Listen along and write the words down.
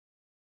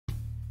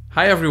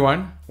Hi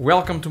everyone,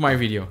 welcome to my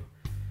video.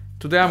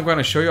 Today I'm going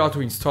to show you how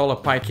to install a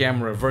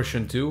PiCamera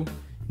version 2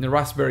 in a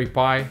Raspberry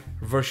Pi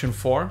version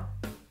 4,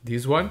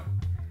 this one.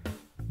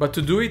 But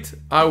to do it,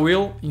 I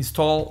will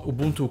install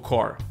Ubuntu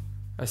Core,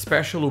 a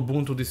special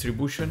Ubuntu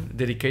distribution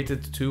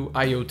dedicated to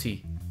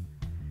IoT.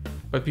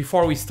 But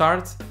before we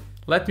start,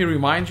 let me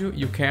remind you,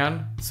 you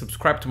can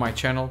subscribe to my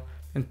channel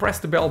and press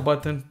the bell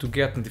button to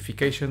get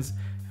notifications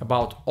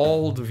about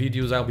all the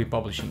videos I'll be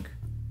publishing.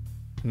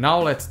 Now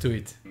let's do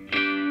it.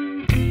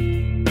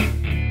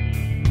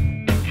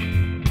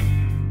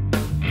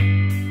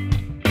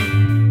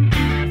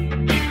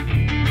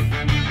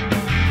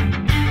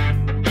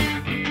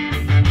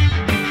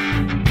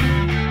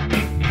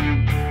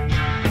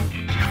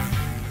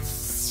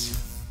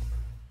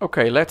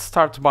 Okay, let's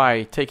start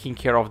by taking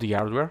care of the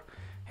hardware.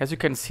 As you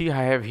can see,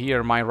 I have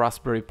here my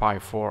Raspberry Pi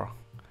 4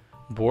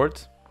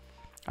 board.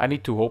 I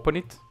need to open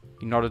it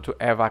in order to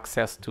have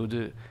access to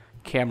the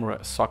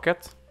camera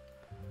socket.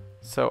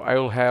 So I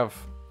will have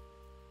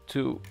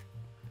to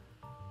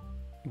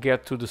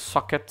get to the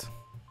socket,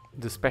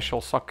 the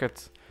special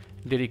socket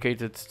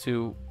dedicated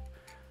to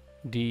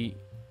the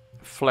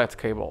flat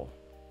cable.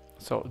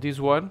 So this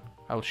one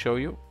I'll show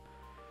you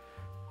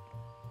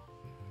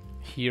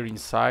here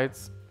inside.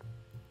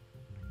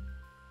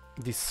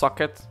 This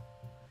socket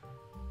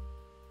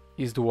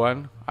is the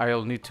one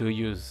I'll need to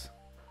use.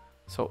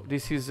 So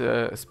this is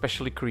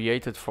especially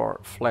created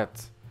for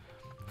flat,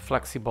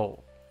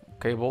 flexible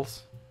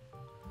cables.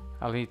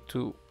 I'll need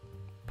to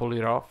pull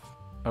it off.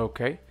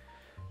 Okay,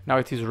 now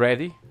it is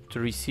ready to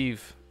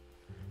receive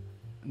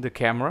the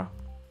camera.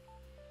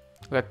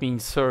 Let me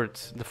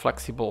insert the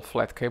flexible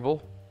flat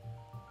cable.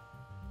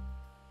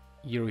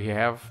 Here we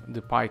have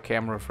the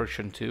PiCamera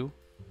version 2.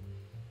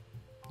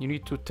 You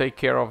need to take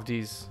care of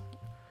these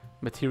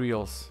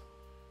materials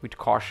with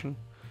caution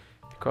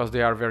because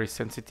they are very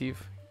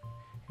sensitive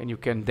and you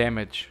can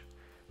damage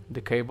the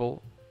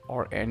cable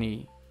or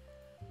any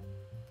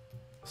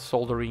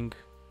soldering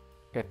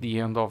at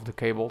the end of the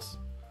cables.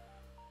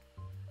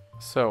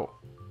 So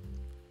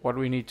what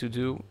we need to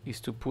do is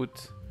to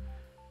put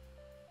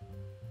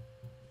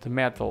the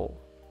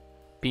metal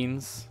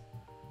pins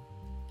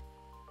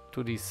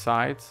to this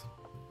side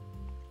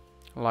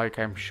like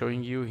I'm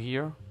showing you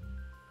here.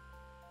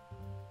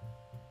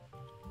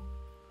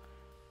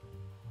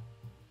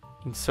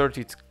 Insert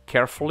it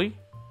carefully.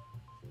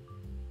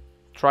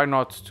 Try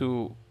not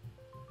to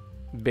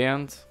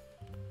bend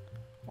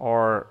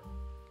or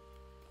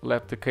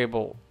let the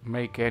cable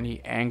make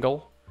any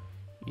angle.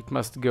 It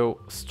must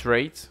go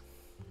straight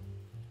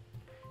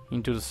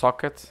into the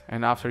socket,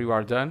 and after you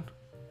are done,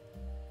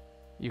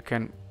 you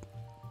can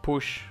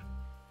push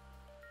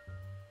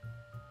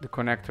the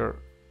connector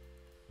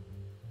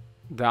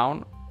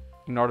down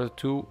in order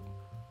to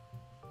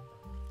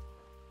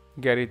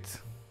get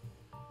it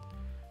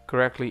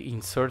correctly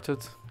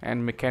inserted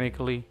and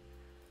mechanically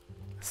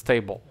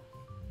stable.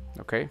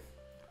 Okay,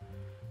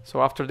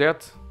 so after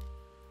that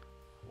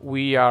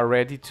we are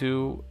ready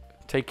to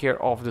take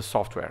care of the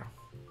software.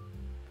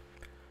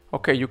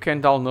 Okay, you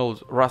can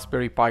download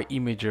Raspberry Pi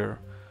Imager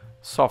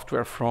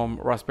software from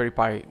Raspberry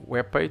Pi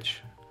webpage.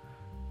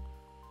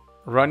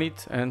 Run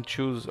it and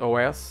choose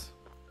OS.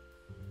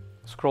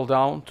 Scroll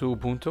down to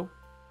Ubuntu.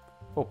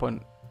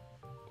 Open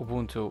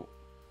Ubuntu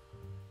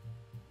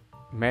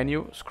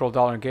menu. Scroll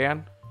down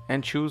again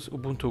and choose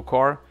Ubuntu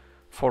Core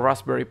for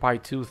Raspberry Pi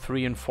 2,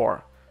 3 and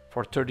 4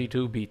 for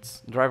 32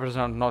 bits. Drivers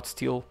are not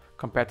still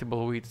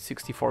compatible with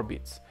 64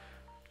 bits.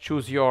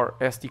 Choose your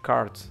SD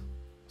card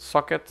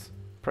socket,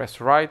 press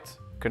right,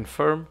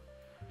 confirm,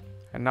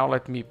 and now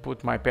let me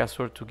put my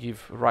password to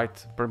give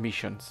right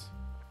permissions.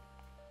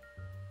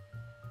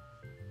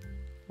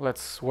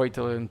 Let's wait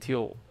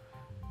until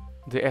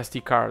the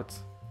SD card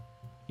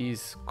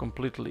is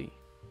completely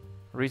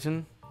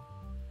written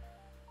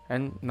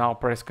and now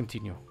press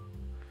continue.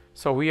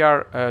 So we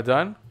are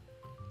done.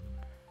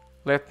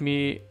 Let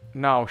me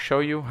now show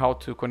you how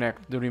to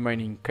connect the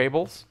remaining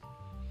cables.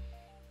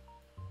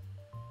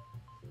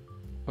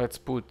 Let's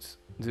put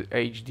the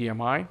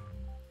HDMI.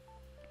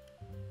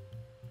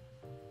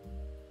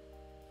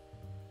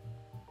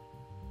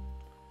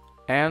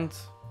 And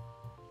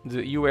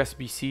the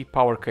USB-C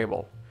power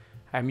cable.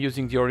 I'm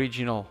using the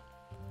original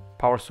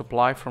power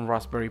supply from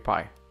Raspberry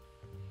Pi.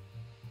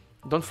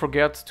 Don't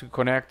forget to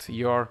connect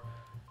your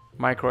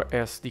micro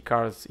SD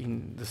cards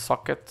in the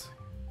socket.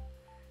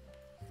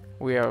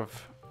 We have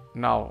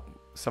now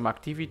some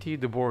activity.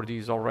 The board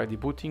is already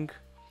booting.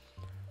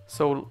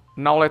 So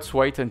now let's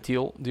wait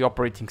until the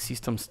operating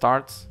system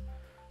starts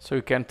so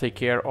you can take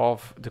care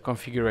of the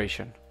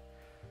configuration.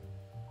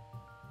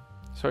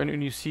 So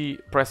when you see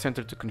press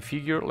enter to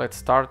configure, let's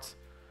start.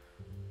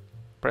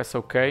 Press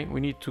OK. We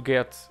need to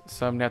get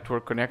some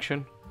network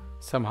connection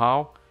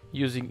somehow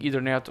using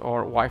Ethernet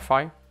or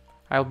Wi-Fi.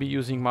 I'll be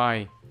using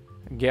my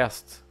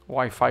guest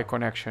Wi-Fi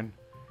connection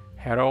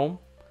at home.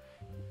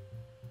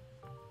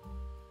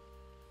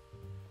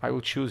 I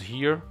will choose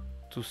here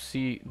to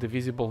see the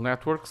visible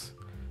networks.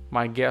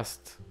 My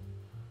guest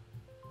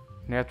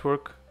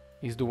network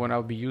is the one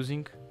I'll be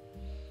using.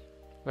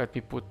 Let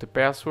me put the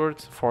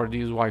password for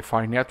this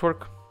Wi-Fi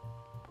network,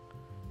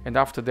 and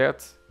after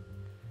that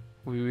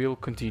we will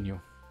continue.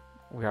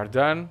 We are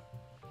done.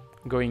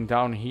 Going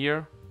down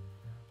here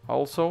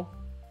also,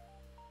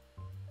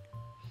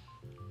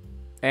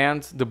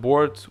 and the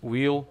board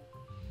will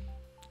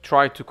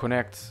try to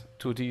connect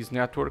to this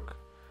network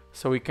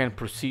so we can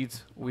proceed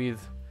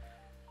with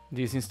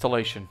this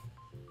installation.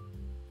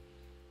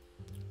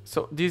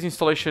 So this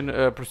installation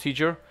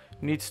procedure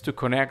needs to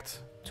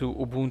connect to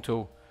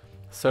Ubuntu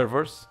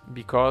servers,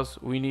 because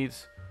we need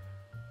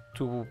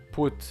to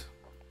put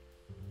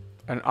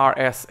an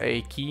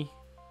RSA key,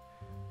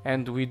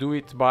 and we do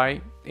it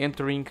by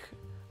entering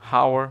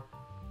our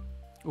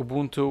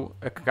Ubuntu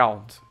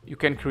account. You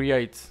can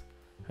create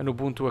an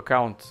Ubuntu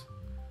account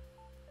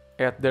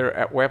at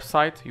their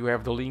website. You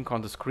have the link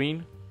on the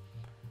screen.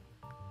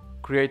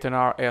 Create an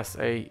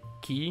RSA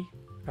key,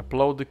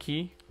 upload the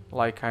key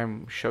like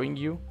I'm showing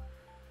you.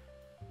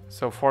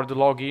 So for the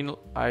login,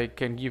 I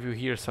can give you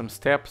here some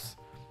steps.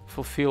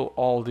 Fulfill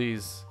all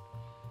these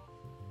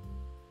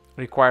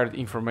required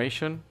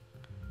information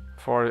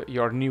for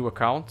your new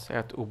account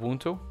at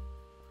Ubuntu.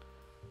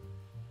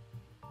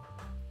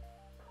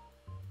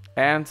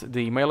 And the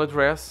email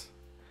address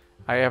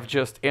I have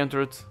just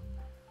entered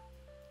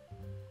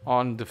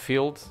on the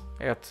field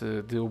at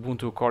the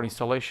Ubuntu Core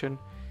installation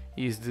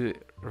is the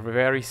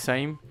very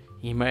same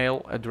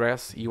email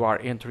address you are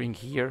entering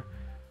here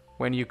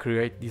when you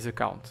create this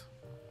account.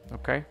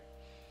 Okay,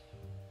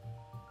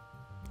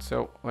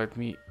 so let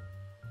me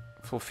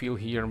fulfill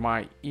here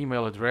my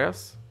email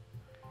address,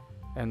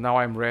 and now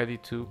I'm ready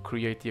to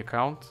create the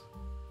account.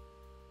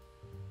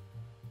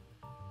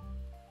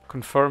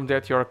 Confirm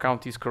that your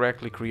account is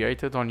correctly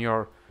created on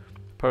your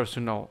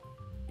personal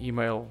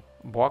email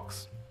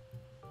box.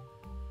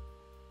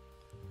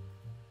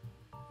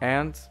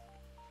 And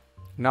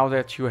now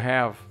that you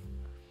have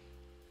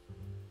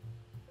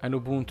an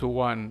Ubuntu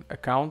One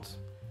account,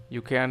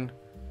 you can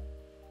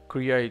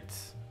create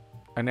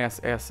an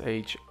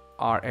SSH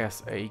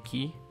RSA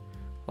key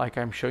like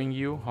I'm showing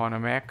you on a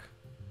Mac.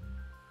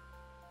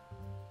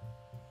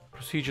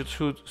 Procedure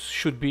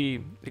should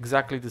be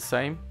exactly the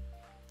same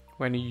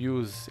when you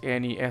use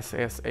any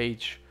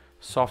SSH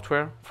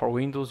software. For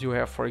Windows you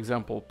have, for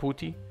example,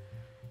 Putty.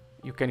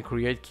 You can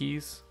create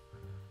keys.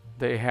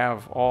 They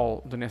have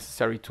all the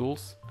necessary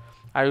tools.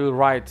 I will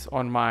write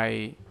on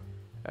my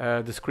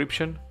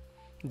description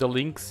the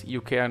links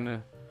you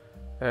can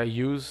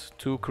use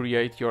to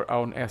create your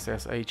own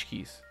SSH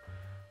keys.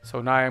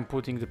 So now I'm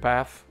putting the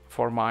path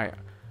for my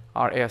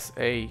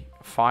RSA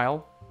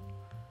file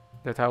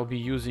that I'll be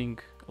using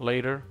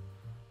later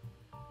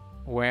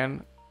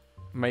when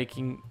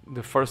making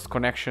the first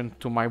connection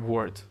to my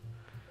board.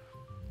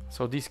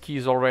 So this key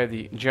is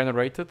already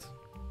generated.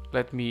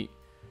 Let me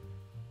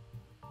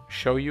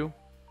show you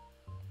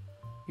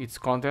its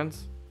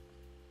contents.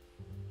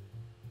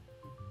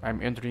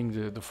 I'm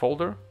entering the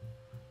folder,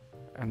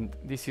 and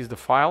this is the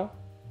file,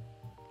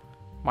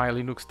 my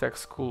Linux Tech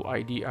School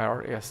ID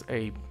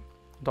rsa.pub.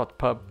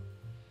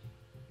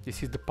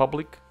 This is the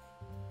public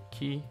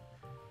key.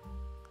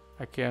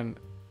 I can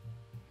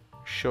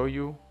show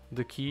you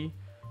the key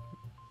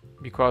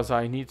because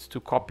I need to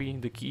copy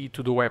the key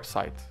to the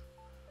website.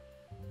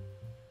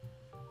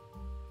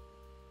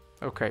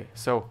 Okay,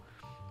 so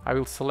I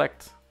will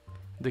select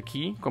the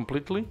key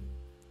completely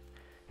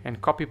and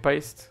copy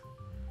paste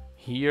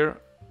here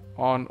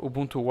on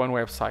Ubuntu One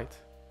website.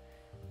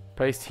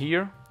 Paste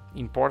here,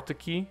 import the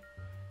key,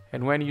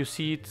 and when you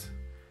see it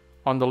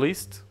on the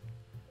list,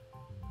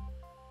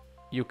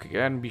 you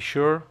can be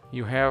sure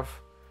you have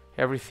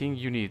everything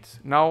you need.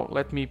 Now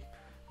let me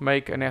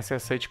make an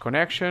SSH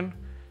connection.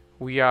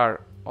 We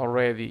are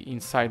already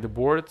inside the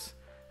board.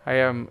 I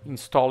am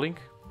installing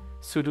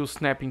sudo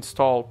snap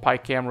install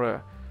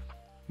PiCamera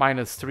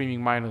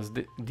 -streaming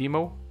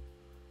 -demo.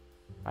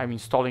 I'm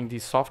installing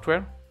this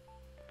software,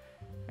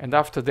 and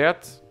after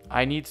that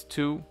I need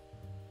to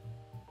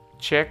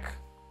check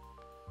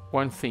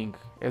one thing.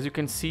 As you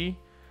can see,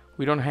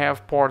 we don't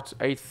have port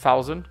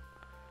 8000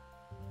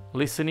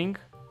 listening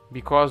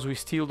because we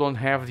still don't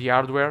have the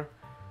hardware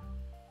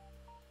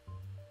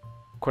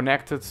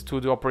connected to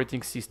the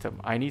operating system.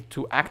 I need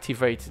to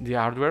activate the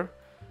hardware,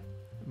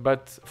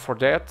 but for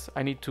that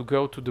I need to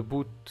go to the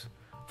boot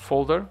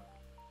folder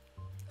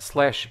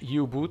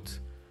 /uboot,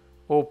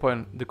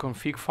 open the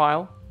config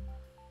file,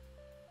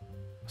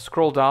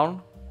 scroll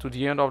down to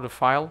the end of the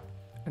file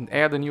and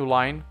add a new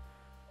line,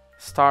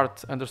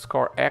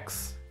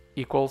 start_x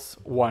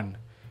 = 1.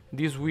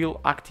 This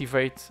will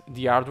activate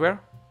the hardware.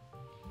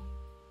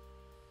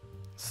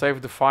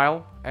 Save the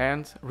file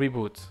and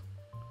reboot.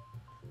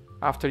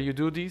 After you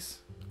do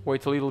this,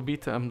 wait a little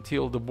bit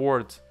until the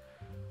board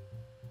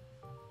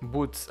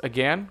boots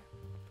again,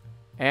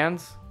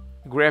 and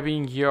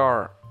grabbing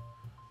your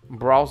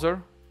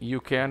browser you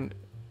can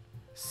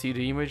see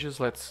the images.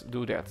 Let's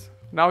do that.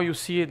 Now you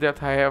see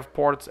that I have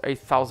port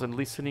 8000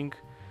 listening,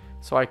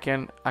 so I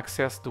can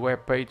access the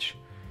web page.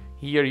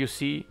 Here you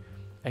see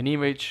an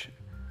image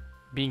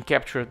being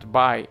captured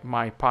by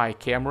my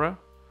PiCamera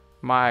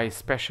my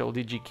special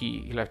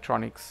DigiKey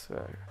Electronics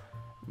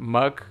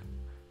mug,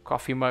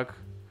 coffee mug.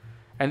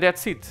 And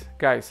that's it,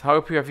 guys. I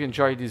hope you have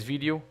enjoyed this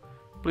video.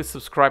 Please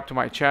subscribe to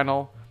my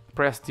channel,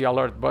 press the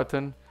alert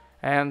button,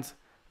 and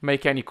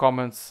make any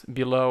comments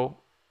below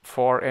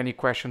for any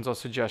questions or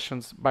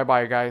suggestions. Bye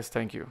bye, guys.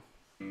 Thank you.